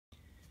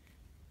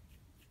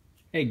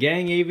Hey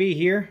gang, AV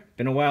here.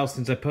 Been a while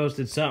since I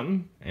posted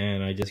something,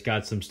 and I just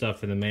got some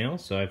stuff in the mail,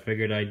 so I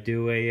figured I'd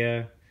do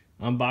a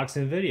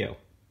unboxing video.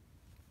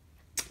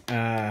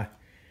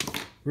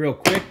 Real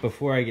quick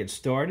before I get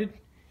started,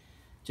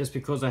 just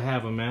because I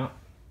have them out,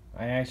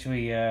 I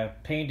actually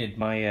painted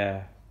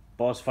my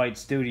Boss Fight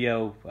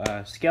Studio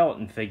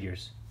skeleton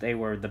figures. They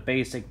were the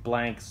basic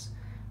blanks,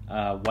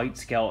 white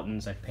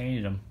skeletons. I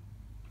painted them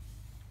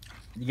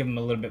to give them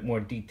a little bit more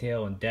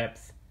detail and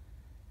depth.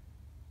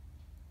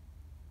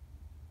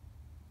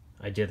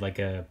 I did like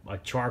a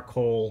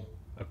charcoal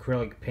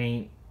acrylic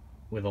paint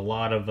with a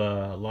lot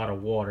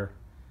of water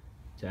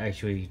to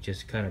actually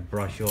just kind of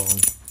brush on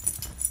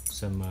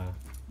some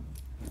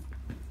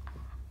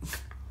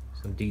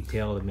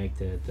detail to make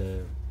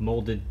the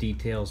molded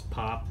details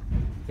pop.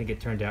 I think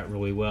it turned out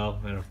really well.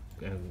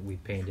 And we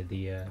painted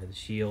the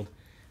shield.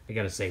 I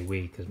gotta say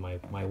we, because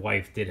my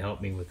wife did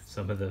help me with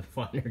some of the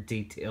funner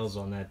details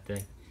on that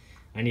thing.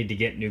 I need to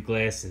get new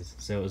glasses,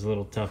 so it was a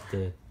little tough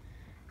to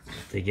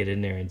get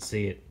in there and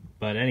see it.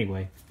 But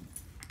anyway,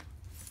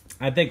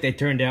 I think they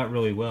turned out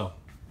really well.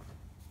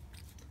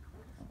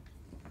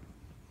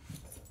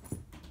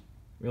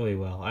 Really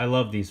well. I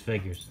love these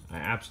figures. I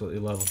absolutely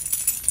love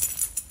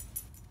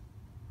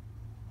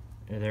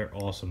them. And they're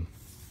awesome.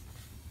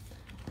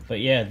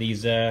 But yeah,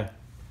 these were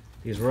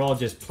all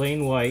just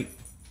plain white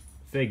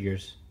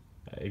figures.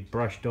 I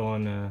brushed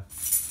on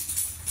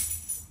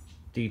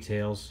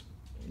details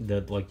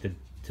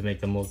to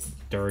make them look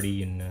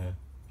dirty and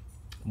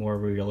more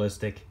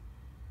realistic.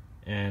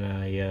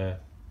 And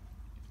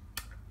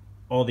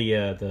all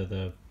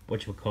the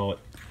what you would call it,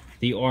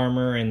 the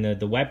armor and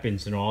the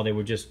weapons and all, they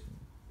were just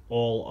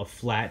all a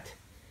flat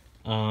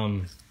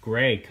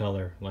gray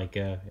color, like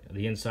the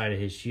inside of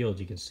his shield.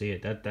 You can see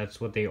it.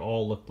 That's what they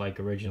all looked like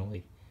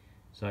originally.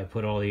 So I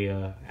put all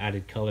the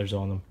added colors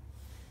on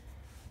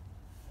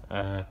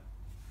them.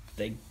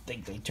 They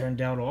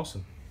turned out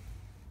awesome.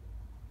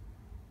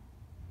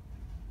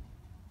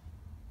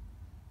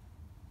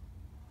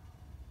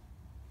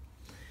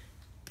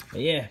 But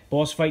yeah,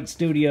 Boss Fight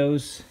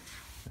Studios,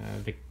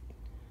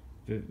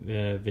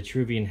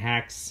 Vitruvian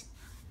Hacks,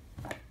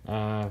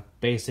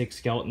 basic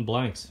skeleton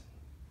blanks.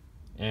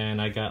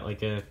 And I got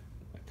like a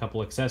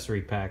couple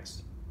accessory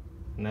packs,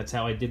 and that's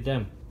how I did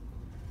them.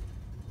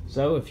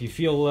 So if you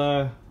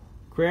feel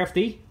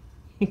crafty,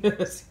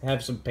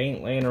 have some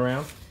paint laying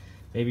around,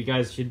 maybe you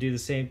guys should do the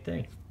same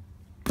thing.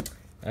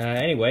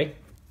 Anyway,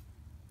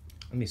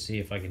 let me see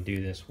if I can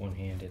do this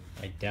one-handed.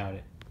 I doubt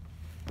it.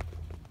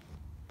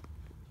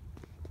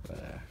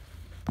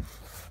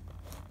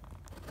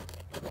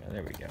 Yeah,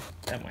 there we go.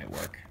 That might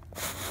work.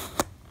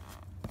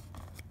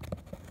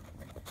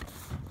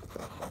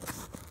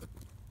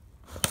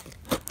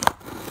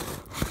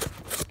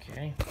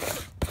 Okay.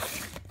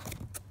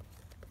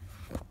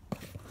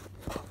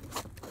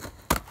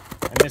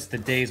 I miss the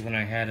days when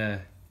I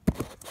had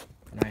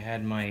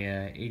my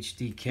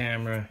HD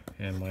camera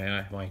and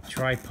my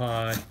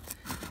tripod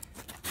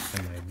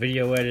and my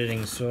video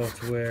editing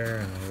software,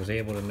 and I was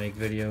able to make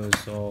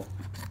videos all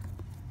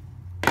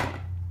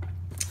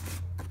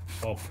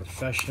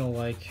professional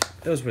like.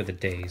 Those were the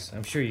days.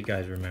 I'm sure you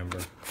guys remember.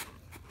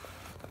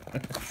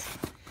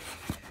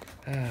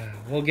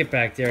 We'll get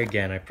back there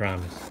again, I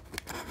promise.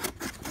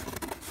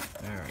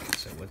 Alright,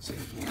 so what's in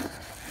here?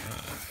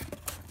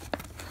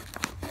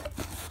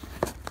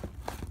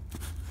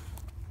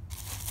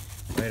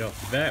 Right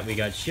off the bat, we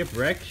got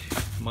Shipwreck,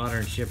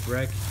 Modern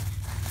Shipwreck.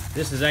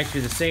 This is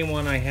actually the same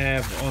one I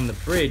have on the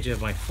bridge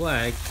of my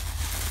flag.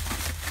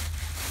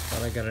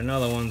 But I got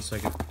another one so I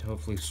could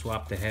hopefully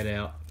swap the head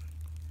out,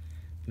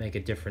 make a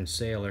different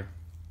sailor.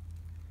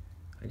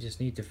 I just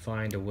need to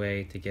find a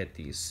way to get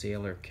these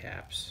sailor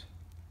caps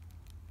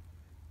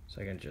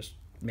so I can just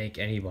make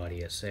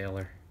anybody a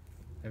sailor.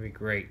 That'd be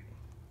great.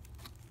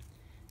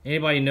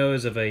 Anybody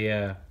knows of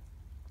a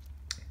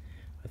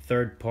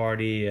third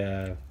party,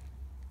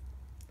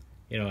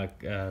 you know,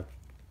 a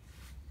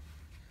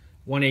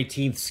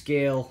 1/18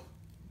 scale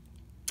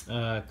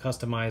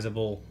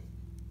customizable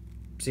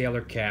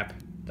sailor cap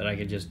that I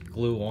could just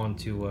glue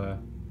onto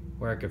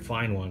where I could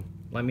find one,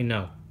 let me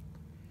know.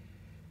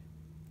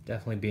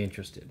 Definitely be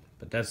interested.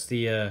 But that's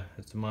the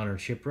Modern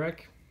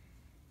Shipwreck.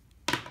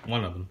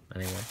 One of them,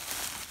 anyway.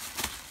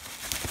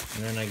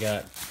 And then I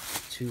got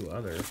two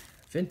other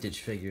vintage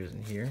figures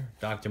in here.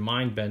 Dr.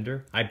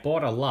 Mindbender. I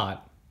bought a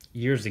lot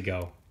years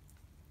ago,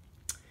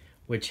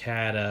 which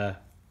had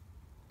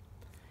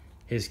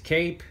his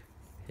cape,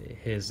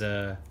 his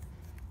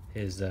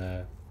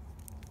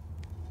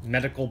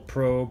medical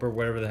probe or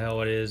whatever the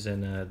hell it is,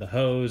 and the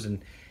hose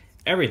and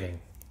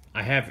everything.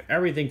 I have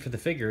everything for the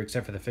figure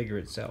except for the figure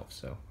itself,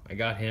 so I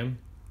got him.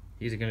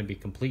 He's going to be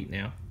complete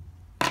now.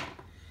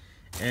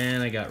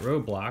 And I got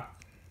Roadblock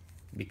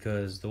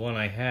because the one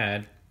I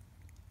had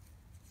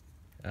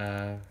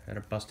a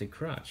busted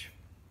crotch.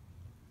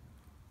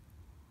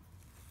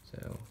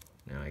 So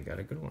now I got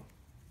a good one.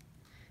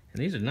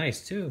 And these are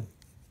nice too.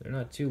 They're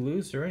not too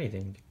loose or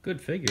anything.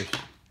 Good figures.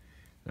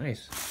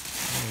 Nice.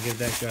 I'm going to give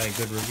that guy a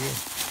good review.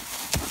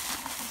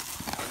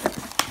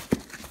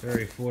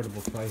 Very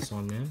affordable price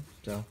on them.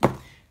 So,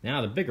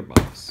 now the bigger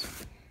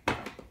box.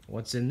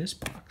 What's in this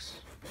box?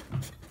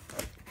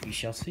 We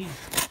shall see.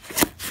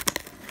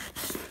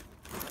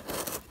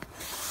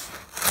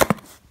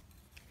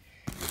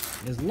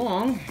 As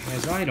long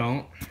as I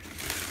don't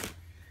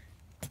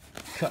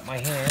cut my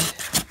hand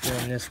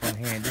doing this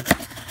one-handed.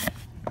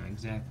 Not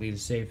exactly the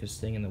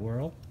safest thing in the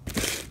world.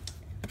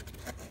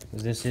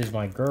 This is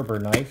my Gerber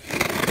knife.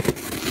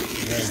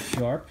 Very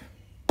sharp.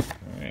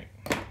 Alright.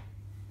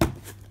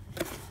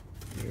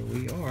 Here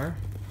we are.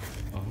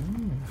 Oh.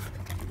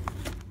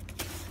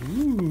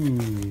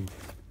 Ooh.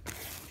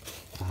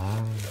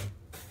 Ah.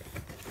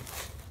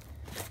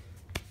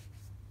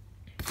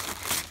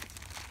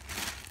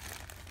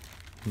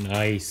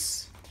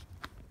 Nice.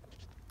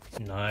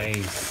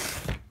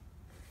 Nice.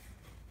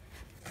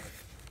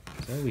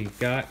 So we've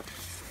got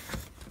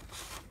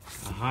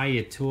a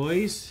Hiya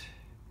Toys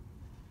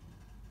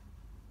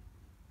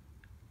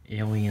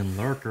Alien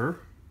Lurker,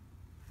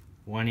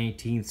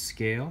 1/18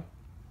 scale,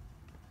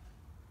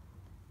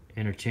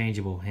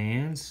 interchangeable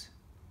hands,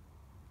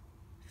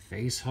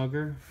 face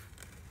hugger,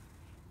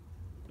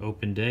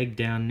 opened egg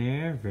down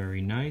there,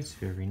 very nice,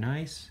 very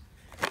nice.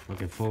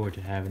 Looking forward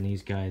to having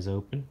these guys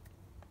open.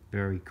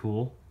 Very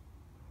cool.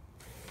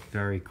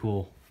 Very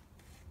cool.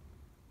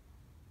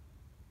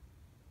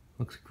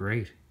 Looks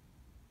great.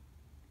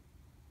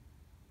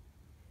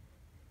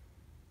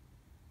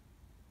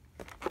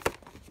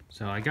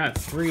 So I got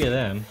 3 of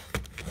them.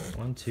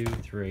 1, 2,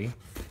 3.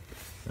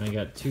 And I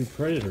got 2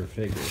 Predator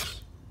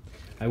figures.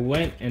 I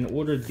went and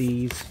ordered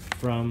these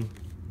from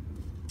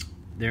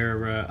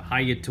their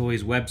Hiya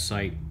Toys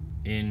website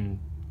in,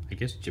 I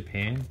guess,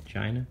 Japan,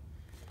 China.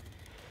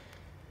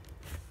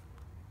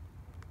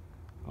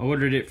 I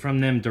ordered it from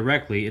them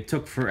directly. It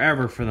took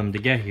forever for them to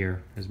get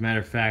here. As a matter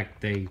of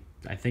fact, I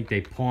think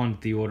they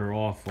pawned the order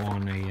off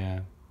on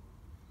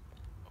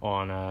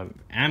a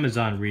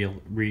Amazon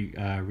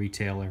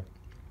retailer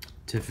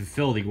to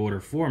fulfill the order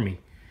for me.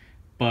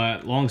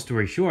 But long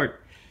story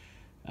short,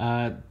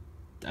 I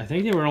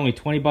think they were only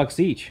 20 bucks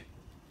each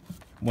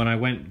when I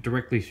went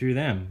directly through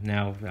them.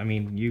 Now, I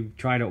mean, you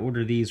try to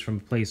order these from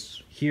a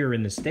place here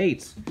in the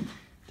States,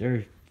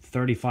 they're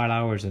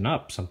 $35 and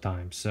up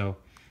sometimes. So,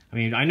 I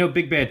mean, I know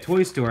Big Bad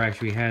Toy Store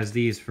actually has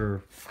these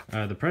for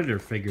the Predator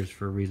figures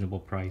for a reasonable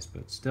price,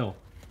 but still.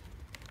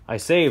 I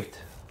saved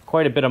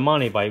quite a bit of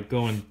money by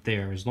going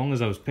there, as long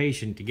as I was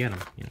patient to get them,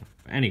 you know.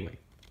 Anyway.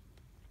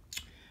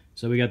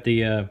 So we got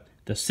the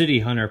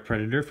City Hunter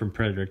Predator from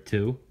Predator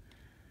 2.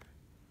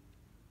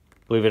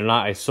 Believe it or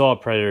not, I saw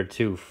Predator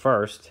 2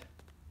 first.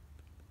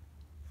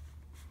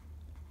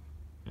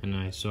 And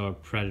I saw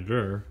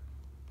Predator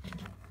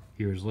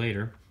years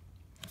later.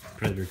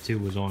 Predator 2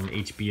 was on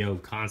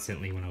HBO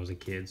constantly when I was a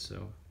kid,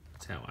 so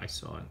that's how I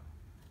saw it.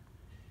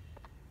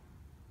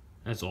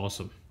 That's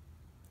awesome.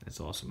 That's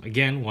awesome.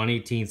 Again,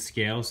 1/18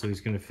 scale, so he's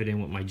going to fit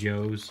in with my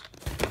Joes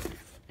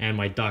and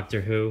my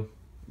Doctor Who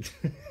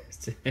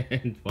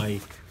and my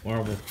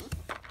Marvel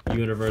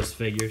Universe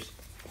figures.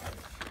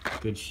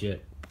 Good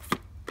shit.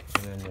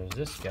 And then there's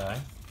this guy,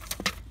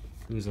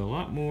 who's a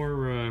lot more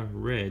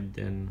red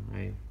than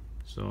I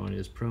saw in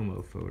his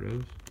promo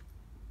photos.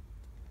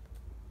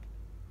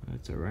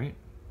 That's alright.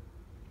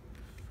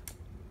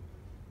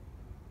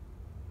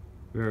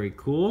 Very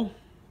cool.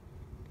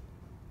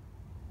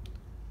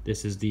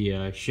 This is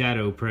the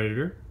Shadow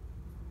Predator,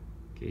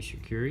 in case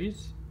you're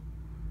curious.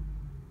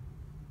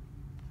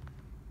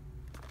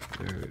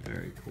 Very,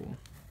 very cool.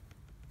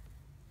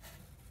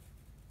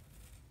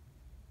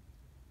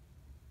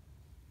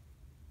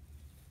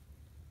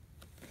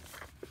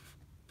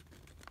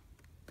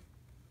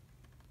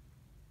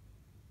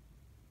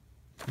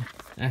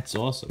 That's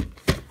awesome.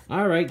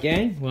 Alright,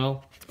 gang.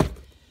 Well,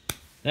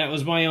 that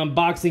was my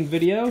unboxing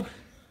video.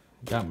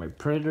 Got my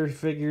Predator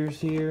figures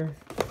here.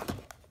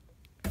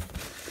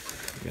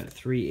 Got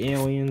 3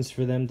 aliens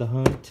for them to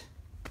hunt.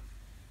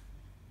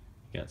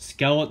 Got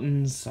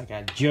skeletons. I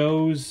got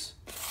Joes.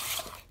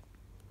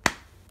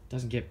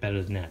 Doesn't get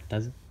better than that,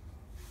 does it?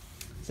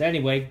 So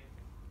anyway,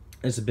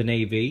 this has been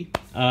AV.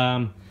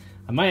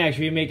 I might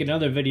actually make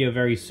another video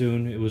very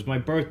soon. It was my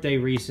birthday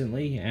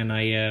recently, and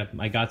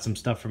I got some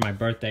stuff for my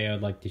birthday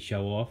I'd like to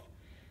show off.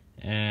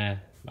 I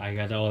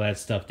got all that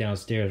stuff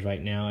downstairs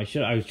right now.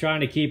 I was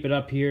trying to keep it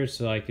up here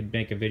so I could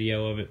make a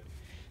video of it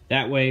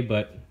that way,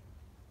 but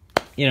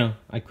you know,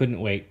 I couldn't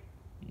wait.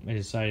 I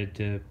decided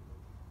to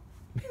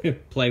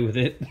play with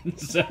it,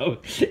 so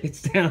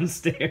it's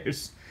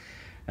downstairs.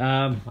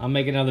 I'll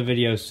make another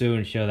video soon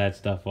and show that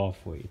stuff off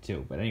for you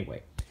too. But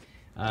anyway,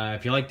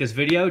 if you like this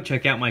video,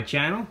 check out my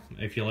channel.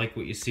 If you like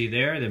what you see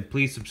there, then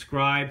please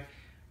subscribe,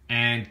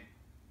 and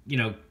you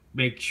know,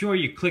 make sure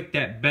you click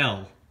that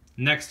bell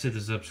next to the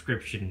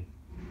subscription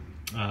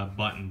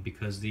button,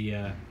 because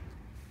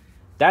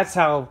that's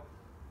how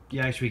you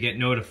actually get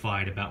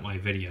notified about my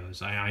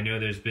videos. I know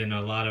there's been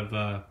a lot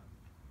of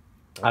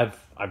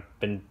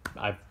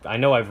I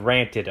know I've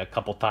ranted a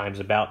couple times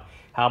about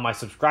how my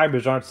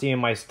subscribers aren't seeing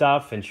my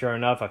stuff, and sure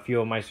enough, a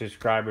few of my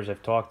subscribers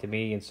have talked to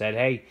me and said,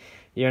 hey,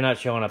 You're not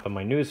showing up on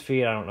my news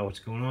feed. I don't know what's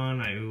going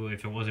on.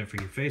 If it wasn't for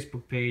your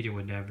Facebook page, I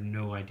would have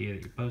no idea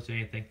that you posted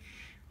anything.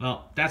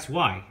 Well, that's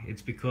why.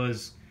 It's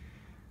because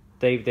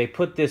they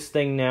put this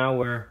thing now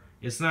where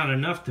it's not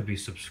enough to be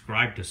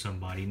subscribed to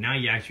somebody. Now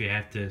you actually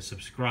have to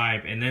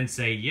subscribe and then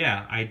say,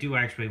 yeah, I do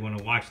actually want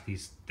to watch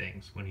these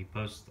things when he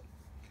posts them.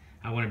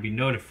 I want to be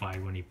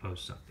notified when he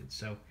posts something.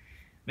 So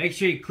make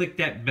sure you click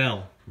that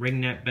bell.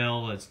 Ring that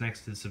bell that's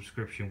next to the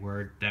subscription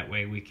word. That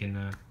way we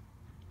can...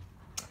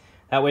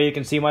 That way you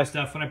can see my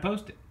stuff when I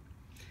post it.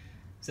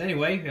 So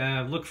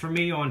anyway, look for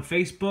me on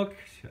Facebook,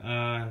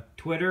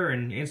 Twitter,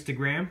 and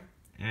Instagram.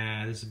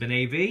 This has been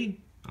AV.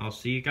 I'll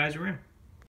see you guys around.